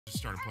Just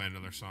started playing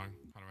another song.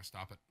 How do I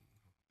stop it?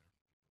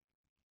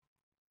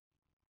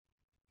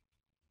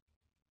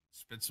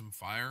 Spit some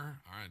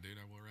fire. All right, dude.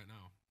 I will right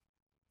now.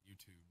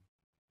 YouTube.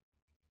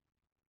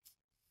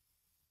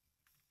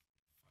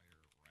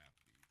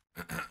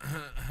 All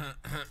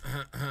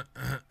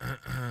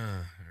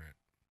right.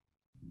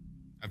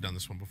 I've done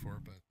this one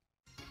before, but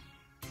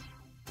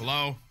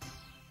hello.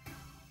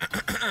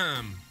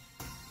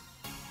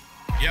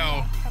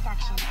 Yo,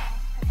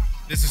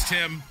 this is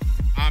Tim.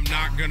 I'm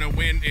not gonna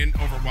win in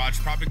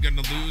Overwatch. Probably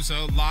gonna lose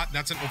a lot.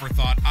 That's an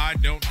overthought. I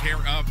don't care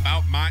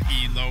about my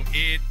elo.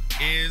 It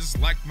is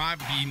like my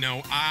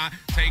vino. I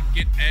take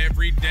it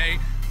every day,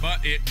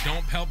 but it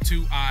don't help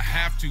to. I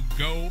have to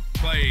go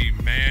play,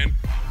 man.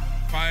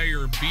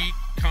 Fire beat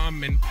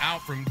coming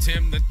out from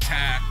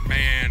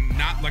Timthetatman.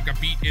 Not like a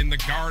beat in the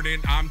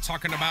garden. I'm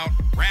talking about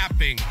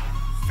rapping,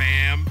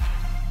 fam.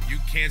 You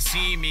can't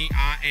see me,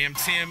 I am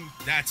Tim.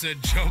 That's a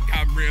joke,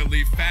 I'm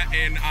really fat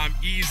and I'm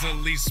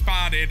easily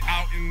spotted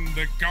out in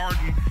the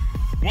garden.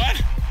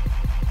 What?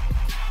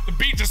 The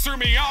beat just threw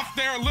me off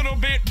there a little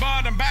bit,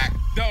 but I'm back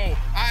though.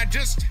 I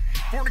just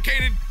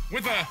fornicated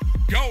with a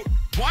goat.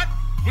 What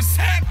was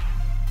that?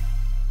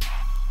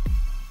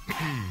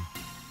 All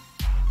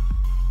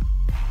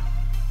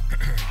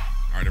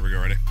right, here we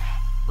go, ready?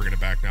 Bringing it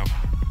back now.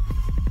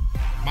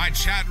 My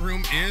chat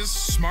room is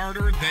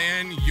smarter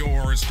than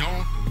yours.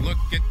 Don't look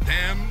at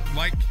them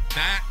like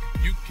that.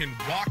 You can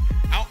walk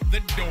out the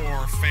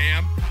door,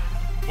 fam.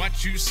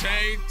 What you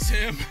say,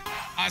 Tim?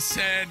 I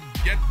said,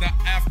 get the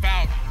F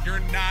out. You're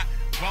not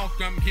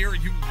welcome here.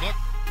 You look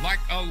like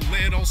a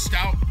little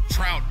stout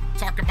trout.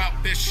 Talk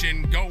about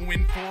fishing,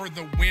 going for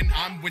the win.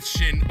 I'm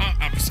wishing.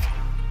 I'm just...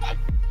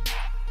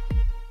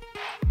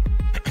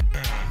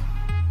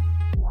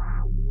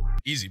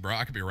 Easy, bro.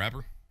 I could be a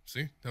rapper.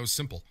 See? That was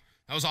simple.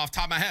 That was off the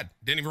top of my head.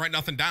 Didn't even write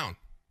nothing down.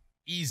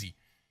 Easy.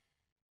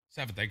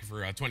 Seven, thank you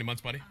for 20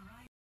 months, buddy.